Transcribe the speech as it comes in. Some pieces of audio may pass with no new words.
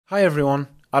Hi everyone,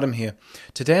 Adam here.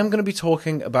 Today I'm going to be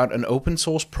talking about an open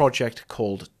source project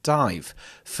called Dive.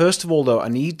 First of all though, I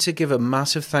need to give a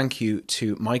massive thank you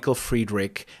to Michael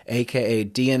Friedrich, aka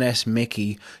DNS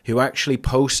Mickey, who actually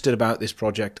posted about this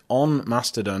project on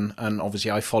Mastodon, and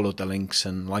obviously I followed the links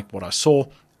and liked what I saw,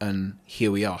 and here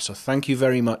we are. So thank you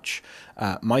very much,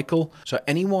 Michael. So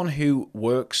anyone who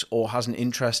works or has an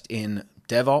interest in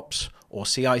DevOps or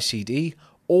CI/CD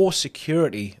or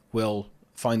security will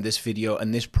find this video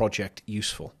and this project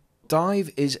useful. Dive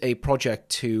is a project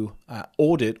to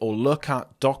audit or look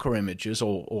at Docker images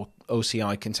or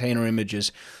OCI container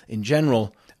images in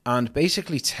general, and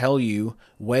basically tell you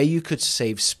where you could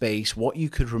save space, what you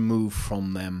could remove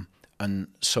from them, and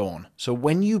so on. So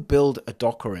when you build a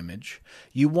Docker image,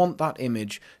 you want that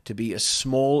image to be as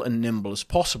small and nimble as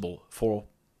possible for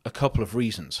a couple of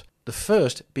reasons. The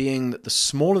first being that the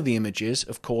smaller the image is,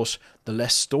 of course, the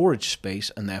less storage space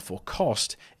and therefore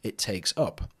cost it takes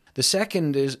up. The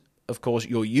second is, of course,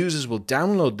 your users will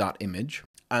download that image,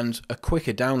 and a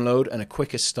quicker download and a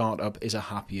quicker startup is a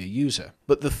happier user.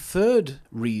 But the third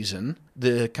reason,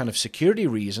 the kind of security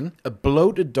reason, a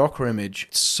bloated Docker image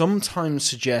sometimes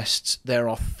suggests there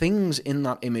are things in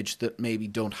that image that maybe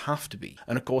don't have to be.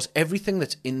 And of course, everything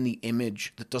that's in the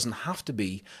image that doesn't have to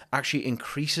be actually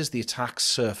increases the attack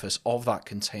surface of that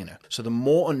container. So the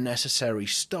more unnecessary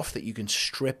stuff that you can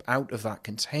strip out of that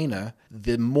container,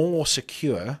 the more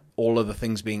secure, all other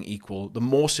things being equal, the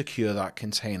more secure that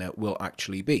container will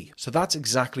actually be. So that's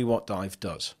exactly what Dive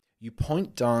does. You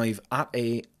point Dive at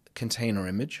a container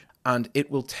image, and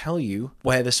it will tell you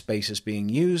where the space is being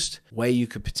used, where you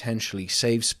could potentially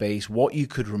save space, what you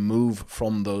could remove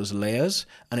from those layers,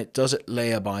 and it does it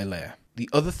layer by layer. The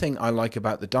other thing I like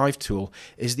about the Dive tool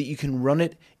is that you can run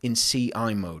it in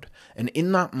CI mode, and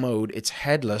in that mode it's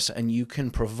headless and you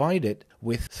can provide it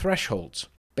with thresholds.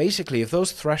 Basically, if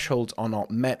those thresholds are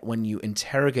not met when you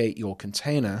interrogate your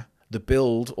container, the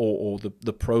build or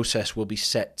the process will be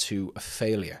set to a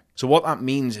failure. So what that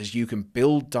means is you can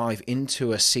build Dive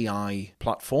into a CI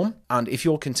platform, and if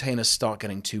your containers start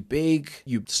getting too big,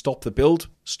 you stop the build,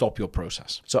 stop your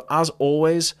process. So as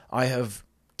always, I have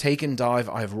taken Dive,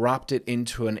 I've wrapped it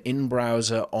into an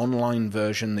in-browser online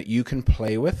version that you can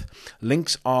play with.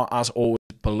 Links are, as always,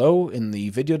 below in the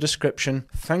video description.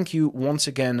 Thank you once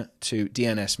again to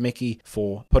DNS Mickey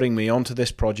for putting me onto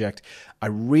this project. I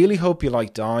really hope you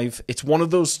like Dive. It's one of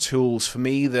those tools for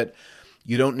me that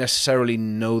you don't necessarily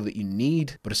know that you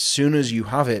need, but as soon as you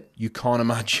have it, you can't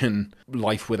imagine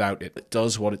life without it. It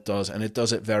does what it does, and it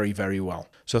does it very, very well.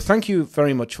 So thank you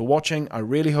very much for watching. I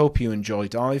really hope you enjoy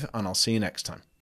Dive, and I'll see you next time.